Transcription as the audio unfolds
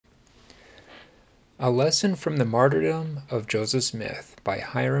A Lesson from the Martyrdom of Joseph Smith by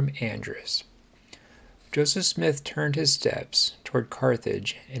Hyrum Andrus. Joseph Smith turned his steps toward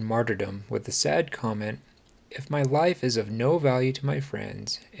Carthage and martyrdom with the sad comment, "If my life is of no value to my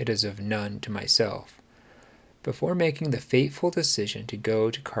friends, it is of none to myself." Before making the fateful decision to go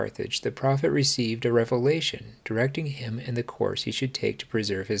to Carthage, the prophet received a revelation directing him in the course he should take to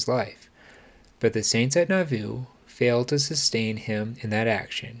preserve his life. But the saints at Nauvoo failed to sustain him in that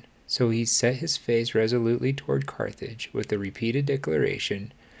action. So he set his face resolutely toward Carthage with the repeated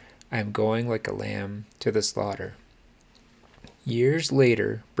declaration, "I am going like a lamb to the slaughter." Years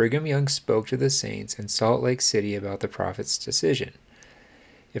later, Brigham Young spoke to the saints in Salt Lake City about the prophet's decision.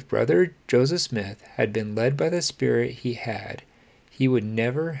 If Brother Joseph Smith had been led by the Spirit he would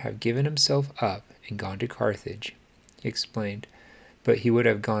never have given himself up and gone to Carthage, he explained, but he would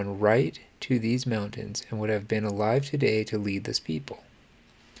have gone right to these mountains and would have been alive today to lead this people.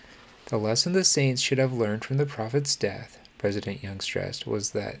 The lesson the saints should have learned from the prophet's death, President Young stressed,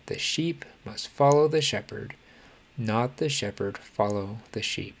 was that the sheep must follow the shepherd, not the shepherd follow the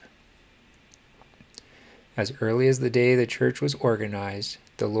sheep. As early as the day the church was organized,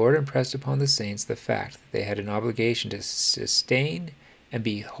 the Lord impressed upon the saints the fact that they had an obligation to sustain and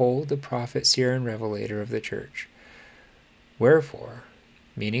behold the prophet, seer, and revelator of the church. Wherefore,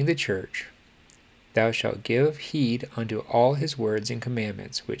 meaning the church, thou shalt give heed unto all his words and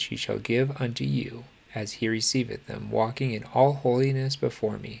commandments, which he shall give unto you, as he receiveth them, walking in all holiness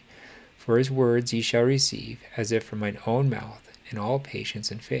before me. For his words ye shall receive, as if from mine own mouth, in all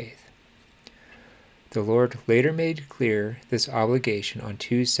patience and faith. The Lord later made clear this obligation on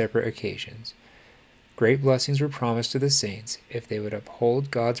two separate occasions. Great blessings were promised to the saints if they would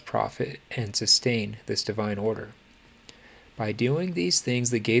uphold God's prophet and sustain this divine order. By doing these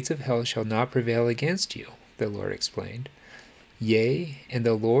things the gates of hell shall not prevail against you, the Lord explained. Yea, and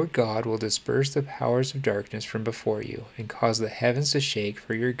the Lord God will disperse the powers of darkness from before you, and cause the heavens to shake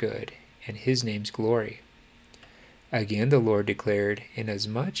for your good, and his name's glory. Again the Lord declared,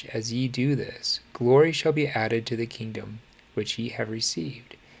 Inasmuch as ye do this, glory shall be added to the kingdom which ye have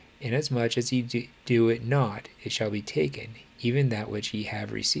received. Inasmuch as ye do it not, it shall be taken, even that which ye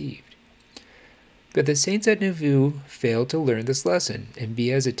have received. But the saints at Nauvoo failed to learn this lesson and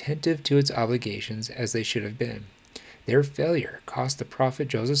be as attentive to its obligations as they should have been. Their failure cost the prophet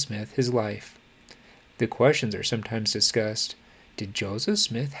Joseph Smith his life. The questions are sometimes discussed. Did Joseph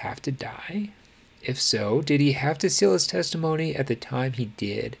Smith have to die? If so, did he have to seal his testimony at the time he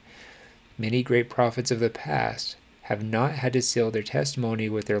did? Many great prophets of the past have not had to seal their testimony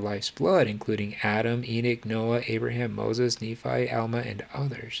with their life's blood, including Adam, Enoch, Noah, Abraham, Moses, Nephi, Alma, and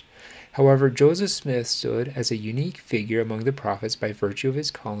others. However, Joseph Smith stood as a unique figure among the prophets by virtue of his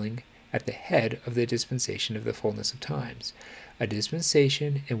calling at the head of the dispensation of the fullness of times, a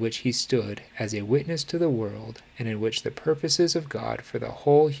dispensation in which he stood as a witness to the world and in which the purposes of God for the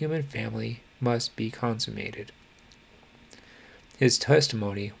whole human family must be consummated. His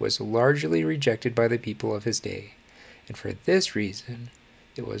testimony was largely rejected by the people of his day, and for this reason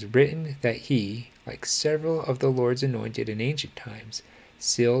it was written that he, like several of the Lord's anointed in ancient times,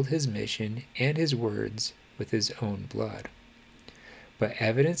 sealed his mission and his words with his own blood. But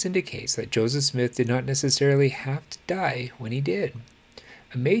evidence indicates that Joseph Smith did not necessarily have to die when he did.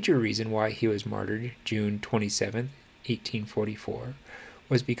 A major reason why he was martyred June 27, 1844,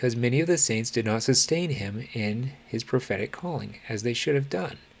 was because many of the saints did not sustain him in his prophetic calling as they should have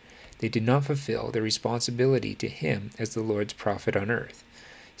done. They did not fulfill their responsibility to him as the Lord's prophet on earth.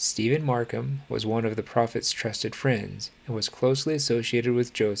 Stephen Markham was one of the prophet's trusted friends and was closely associated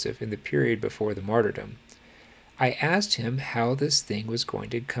with Joseph in the period before the martyrdom. I asked him how this thing was going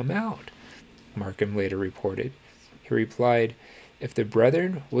to come out, Markham later reported. He replied, if the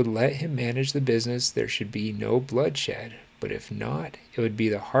brethren would let him manage the business, there should be no bloodshed, but if not, it would be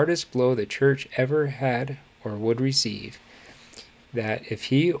the hardest blow the church ever had or would receive, that if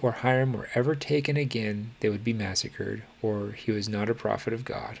he or Hyrum were ever taken again, they would be massacred, or he was not a prophet of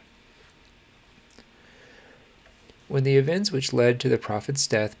God. When the events which led to the prophet's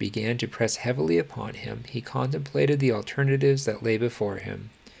death began to press heavily upon him, he contemplated the alternatives that lay before him.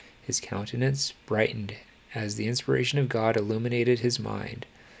 His countenance brightened as the inspiration of God illuminated his mind.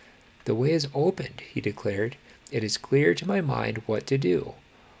 The way is opened, he declared. It is clear to my mind what to do.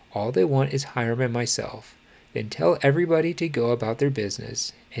 All they want is Hyrum and myself. Then tell everybody to go about their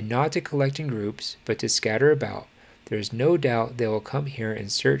business, and not to collect in groups, but to scatter about. There is no doubt they will come here and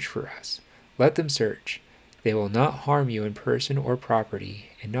search for us. Let them search. They will not harm you in person or property,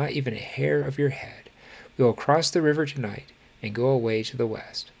 and not even a hair of your head. We will cross the river tonight, and go away to the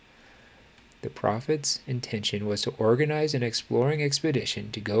west. The prophet's intention was to organize an exploring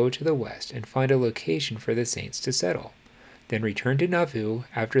expedition to go to the west and find a location for the saints to settle, then return to Nauvoo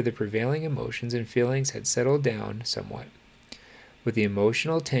after the prevailing emotions and feelings had settled down somewhat. With the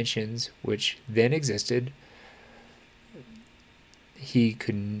emotional tensions which then existed, he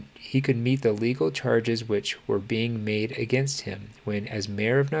could meet the legal charges which were being made against him when, as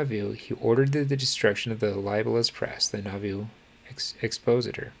mayor of Nauvoo, he ordered the destruction of the libelous press, the Nauvoo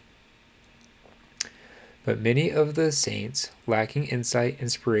Expositor. But many of the saints, lacking insight,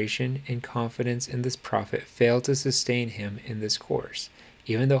 inspiration, and confidence in this prophet, failed to sustain him in this course,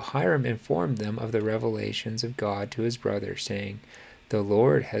 even though Hyrum informed them of the revelations of God to his brother, saying, "The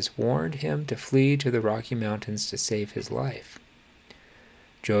Lord has warned him to flee to the Rocky Mountains to save his life."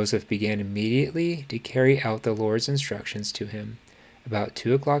 Joseph began immediately to carry out the Lord's instructions to him. About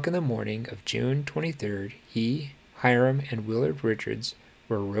 2 o'clock in the morning of June 23rd, he, Hyrum, and Willard Richards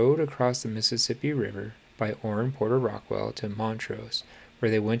were rowed across the Mississippi River by Orrin Porter Rockwell to Montrose,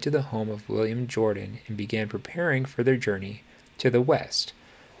 where they went to the home of William Jordan and began preparing for their journey to the west,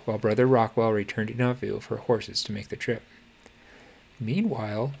 while Brother Rockwell returned to Nauvoo for horses to make the trip.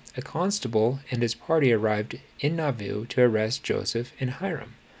 Meanwhile, a constable and his party arrived in Nauvoo to arrest Joseph and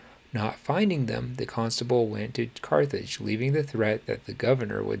Hyrum. Not finding them, the constable went to Carthage, leaving the threat that the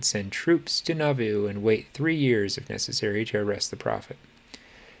governor would send troops to Nauvoo and wait 3 years if necessary to arrest the prophet.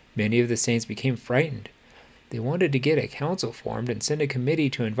 Many of the saints became frightened. They wanted to get a council formed and send a committee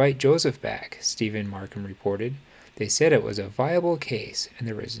to invite Joseph back, Stephen Markham reported. They said it was a viable case, and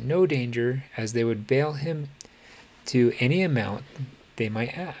there was no danger, as they would bail him to any amount they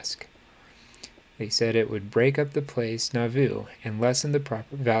might ask. They said it would break up the place Nauvoo and lessen the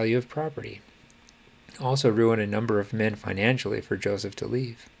value of property. Also ruin a number of men financially for Joseph to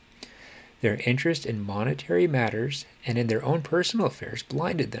leave. Their interest in monetary matters and in their own personal affairs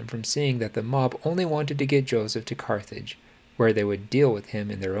blinded them from seeing that the mob only wanted to get Joseph to Carthage, where they would deal with him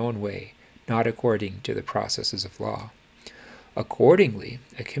in their own way, not according to the processes of law. Accordingly,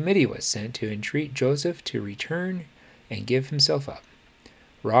 a committee was sent to entreat Joseph to return and give himself up.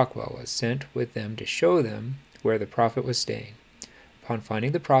 Rockwell was sent with them to show them where the prophet was staying. Upon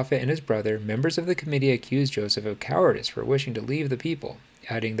finding the prophet and his brother, members of the committee accused Joseph of cowardice for wishing to leave the people,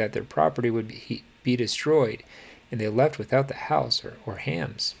 adding that their property would be destroyed, and they left without the house or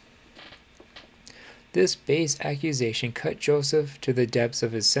hams. This base accusation cut Joseph to the depths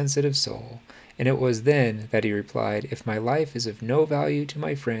of his sensitive soul, and it was then that he replied, "If my life is of no value to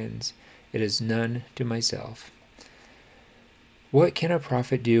my friends, it is none to myself." What can a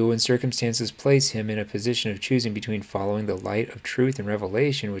prophet do when circumstances place him in a position of choosing between following the light of truth and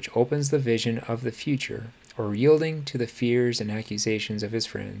revelation, which opens the vision of the future, or yielding to the fears and accusations of his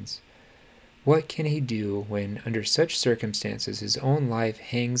friends? What can he do when, under such circumstances, his own life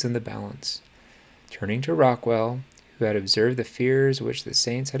hangs in the balance? Turning to Rockwell, who had observed the fears which the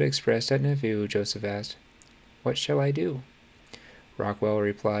saints had expressed at Nauvoo, Joseph asked, "What shall I do?" Rockwell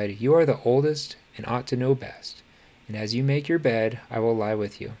replied, "You are the oldest and ought to know best, and as you make your bed, I will lie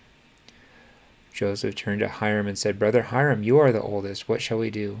with you." Joseph turned to Hyrum and said, "Brother Hyrum, you are the oldest. What shall we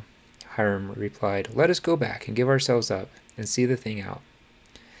do?" Hyrum replied, "Let us go back and give ourselves up and see the thing out."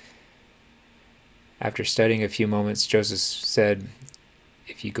 After studying a few moments, Joseph said,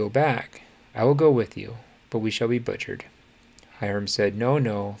 "If you go back, I will go with you, but we shall be butchered." Hyrum said,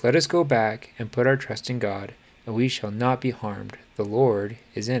 No, let us go back and put our trust in God, and we shall not be harmed. The Lord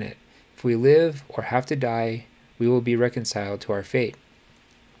is in it. If we live or have to die, we will be reconciled to our fate."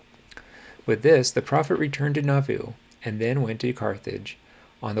 With this, the prophet returned to Nauvoo, and then went to Carthage.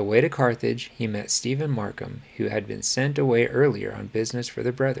 On the way to Carthage, he met Stephen Markham, who had been sent away earlier on business for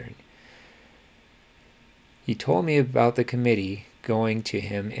the brethren. He told me about the committee going to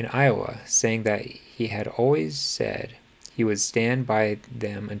him in Iowa, saying that he had always said he would stand by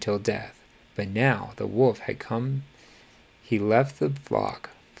them until death, but now the wolf had come. He left the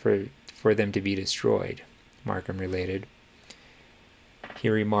flock for them to be destroyed, Markham related. He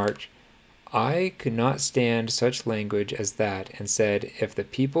remarked, "I could not stand such language as that, and said, if the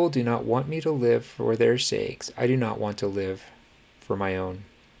people do not want me to live for their sakes, I do not want to live for my own."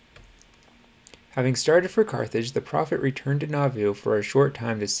 Having started for Carthage, the prophet returned to Nauvoo for a short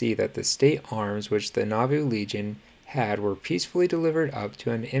time to see that the state arms which the Nauvoo Legion had were peacefully delivered up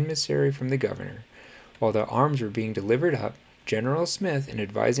to an emissary from the governor. While the arms were being delivered up, General Smith, in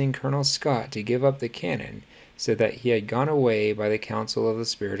advising Colonel Scott to give up the cannon, said that he had gone away by the counsel of the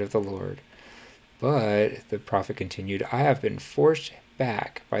Spirit of the Lord. "But," the prophet continued, "I have been forced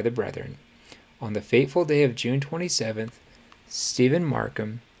back by the brethren." On the fateful day of June 27th, Stephen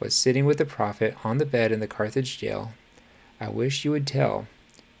Markham was sitting with the prophet on the bed in the Carthage jail. "I wish you would tell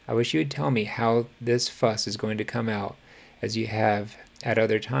I wish you would tell me how this fuss is going to come out, as you have at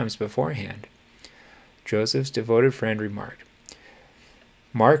other times beforehand." Joseph's devoted friend remarked,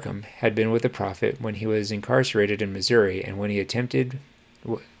 "Markham had been with the prophet when he was incarcerated in Missouri, and when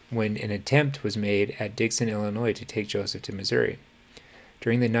an attempt was made at Dixon, Illinois, to take Joseph to Missouri.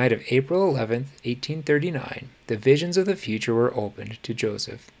 During the night of April 11th, 1839, the visions of the future were opened to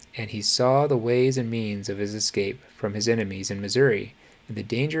Joseph, and he saw the ways and means of his escape from his enemies in Missouri, and the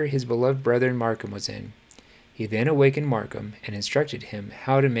danger his beloved brother Markham was in. He then awakened Markham and instructed him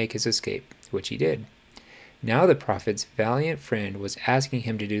how to make his escape, which he did. Now the prophet's valiant friend was asking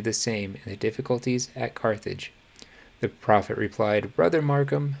him to do the same in the difficulties at Carthage. The prophet replied, 'Brother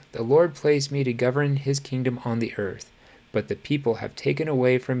Markham, the Lord placed me to govern his kingdom on the earth, but the people have taken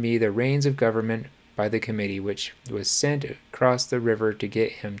away from me the reins of government by the committee which was sent across the river to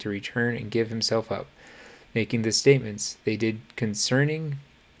get him to return and give himself up, making the statements they did concerning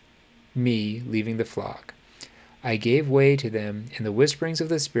me leaving the flock. I gave way to them, and the whisperings of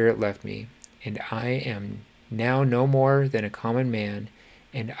the Spirit left me, and I am now no more than a common man,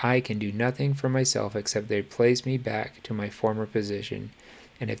 and I can do nothing for myself except they place me back to my former position,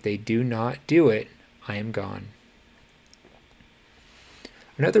 and if they do not do it, I am gone.'"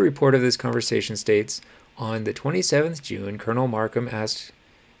 Another report of this conversation states, on the 27th June, Colonel Markham asked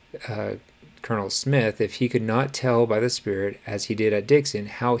Colonel Smith if he could not tell by the Spirit, as he did at Dixon,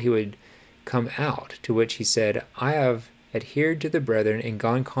 how he would come out, to which he said, "I have adhered to the brethren and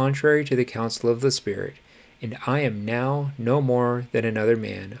gone contrary to the counsel of the Spirit, and I am now no more than another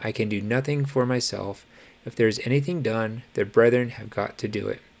man. I can do nothing for myself. If there is anything done, the brethren have got to do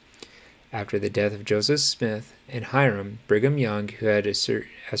it." After the death of Joseph Smith and Hyrum, Brigham Young, who had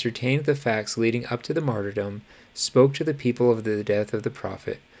ascertained the facts leading up to the martyrdom, spoke to the people of the death of the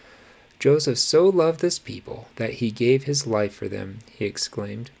prophet. "Joseph so loved this people that he gave his life for them," he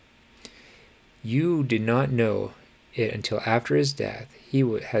exclaimed. "You did not know it until after his death. He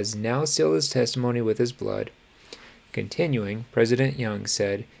has now sealed his testimony with his blood." Continuing, President Young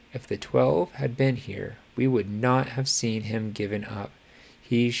said, "If the 12 had been here, we would not have seen him given up.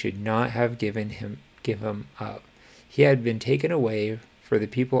 He should not have give him up. He had been taken away, for the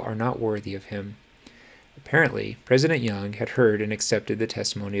people are not worthy of him." Apparently, President Young had heard and accepted the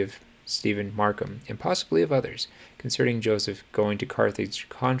testimony of Stephen Markham, and possibly of others, concerning Joseph going to Carthage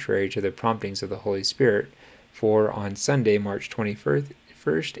contrary to the promptings of the Holy Spirit, for on Sunday, March 21st,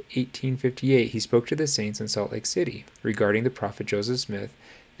 1858, he spoke to the saints in Salt Lake City regarding the prophet Joseph Smith,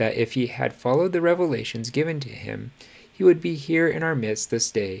 that if he had followed the revelations given to him, he would be here in our midst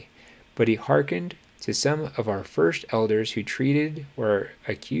this day. But he hearkened to some of our first elders who treated or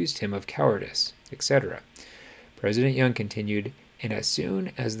accused him of cowardice, etc. President Young continued, "And as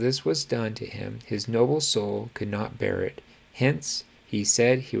soon as this was done to him, his noble soul could not bear it. Hence, he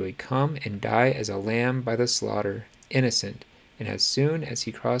said he would come and die as a lamb by the slaughter, innocent, and as soon as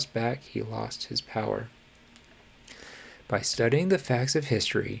he crossed back, he lost his power." By studying the facts of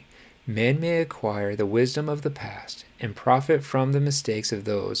history, men may acquire the wisdom of the past and profit from the mistakes of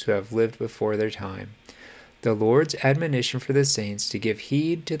those who have lived before their time. The Lord's admonition for the saints to give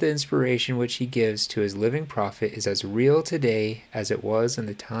heed to the inspiration which he gives to his living prophet is as real today as it was in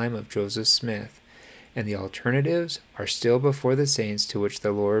the time of Joseph Smith, and the alternatives are still before the saints to which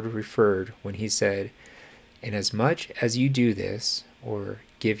the Lord referred when he said, "Inasmuch as you do this," or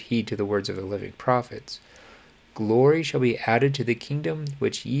give heed to the words of the living prophets, "glory shall be added to the kingdom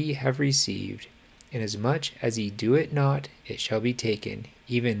which ye have received. Inasmuch as ye do it not, it shall be taken,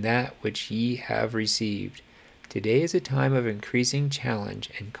 even that which ye have received." Today is a time of increasing challenge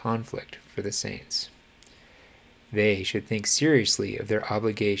and conflict for the saints. They should think seriously of their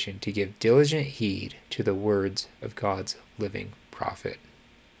obligation to give diligent heed to the words of God's living prophet.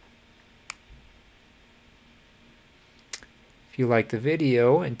 If you like the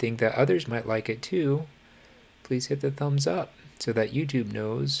video and think that others might like it too, please hit the thumbs up so that YouTube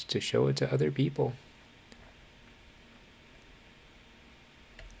knows to show it to other people.